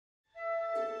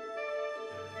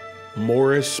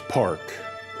Morris Park,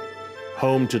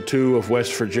 home to two of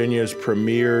West Virginia's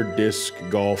premier disc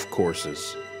golf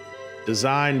courses.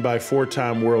 Designed by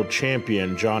four-time world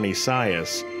champion Johnny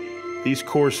Sias, these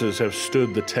courses have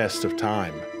stood the test of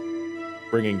time,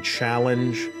 bringing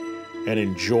challenge and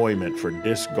enjoyment for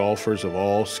disc golfers of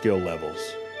all skill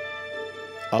levels.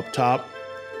 Up top,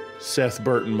 Seth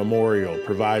Burton Memorial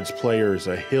provides players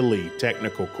a hilly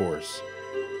technical course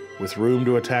with room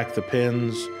to attack the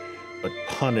pins, but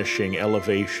punishing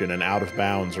elevation and out of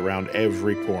bounds around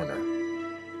every corner.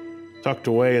 Tucked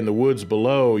away in the woods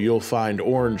below, you'll find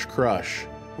Orange Crush,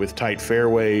 with tight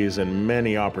fairways and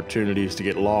many opportunities to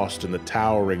get lost in the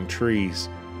towering trees.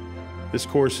 This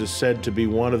course is said to be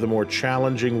one of the more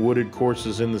challenging wooded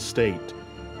courses in the state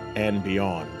and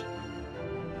beyond.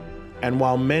 And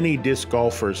while many disc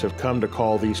golfers have come to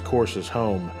call these courses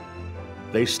home,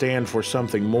 they stand for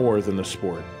something more than the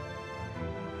sport.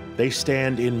 They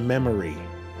stand in memory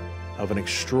of an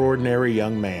extraordinary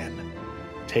young man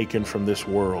taken from this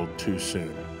world too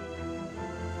soon.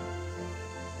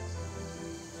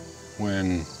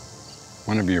 When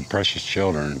one of your precious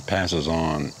children passes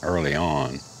on early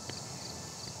on,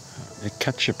 it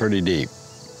cuts you pretty deep.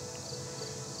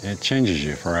 It changes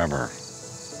you forever.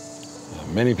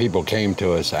 Many people came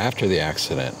to us after the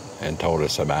accident and told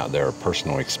us about their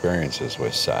personal experiences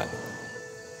with Seth.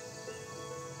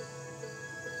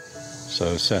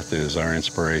 So Seth is our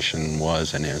inspiration,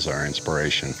 was and is our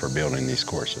inspiration for building these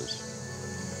courses.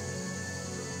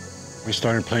 We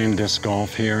started playing disc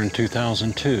golf here in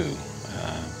 2002,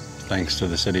 thanks to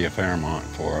the city of Fairmont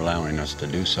for allowing us to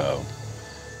do so.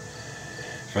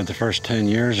 For the first 10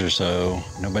 years or so,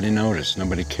 nobody noticed,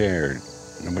 nobody cared,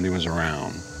 nobody was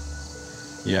around.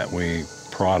 Yet we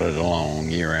prodded along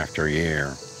year after year.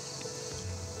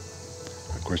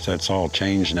 Of course, that's all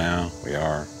changed now. We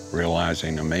are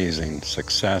realizing amazing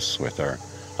success with our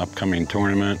upcoming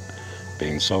tournament,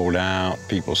 being sold out,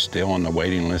 people still on the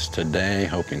waiting list today,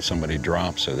 hoping somebody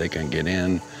drops so they can get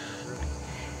in.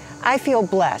 I feel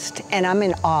blessed, and I'm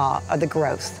in awe of the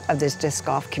growth of this disc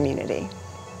golf community.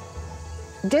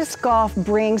 Disc golf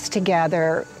brings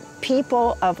together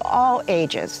people of all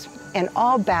ages and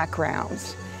all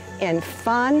backgrounds in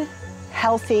fun,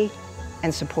 healthy,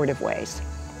 and supportive ways.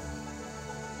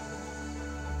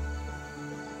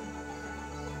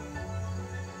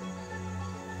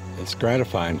 It's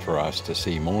gratifying for us to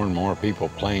see more and more people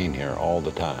playing here all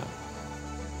the time.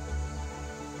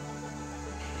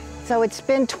 So it's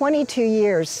been 22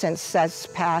 years since Seth's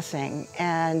passing,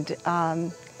 and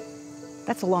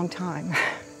that's a long time.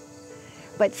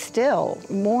 But still,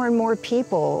 more and more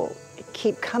people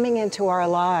keep coming into our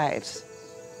lives.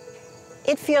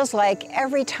 It feels like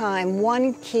every time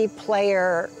one key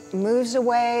player moves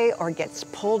away or gets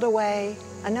pulled away,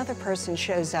 another person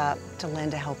shows up to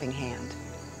lend a helping hand.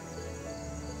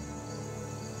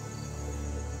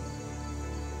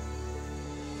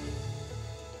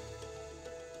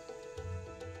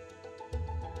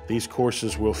 These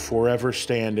courses will forever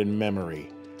stand in memory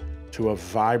to a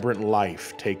vibrant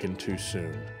life taken too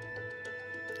soon,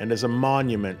 and as a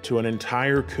monument to an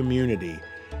entire community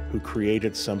who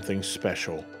created something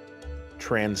special,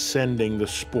 transcending the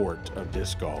sport of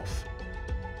disc golf.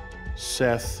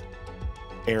 Seth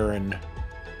Aaron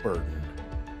Burton,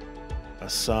 a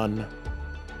son,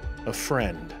 a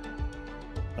friend,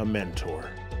 a mentor.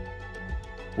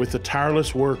 With the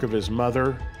tireless work of his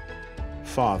mother,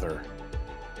 father,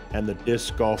 and the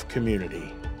disc golf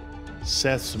community,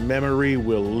 Seth's memory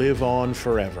will live on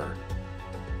forever,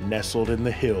 nestled in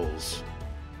the hills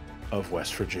of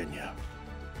West Virginia.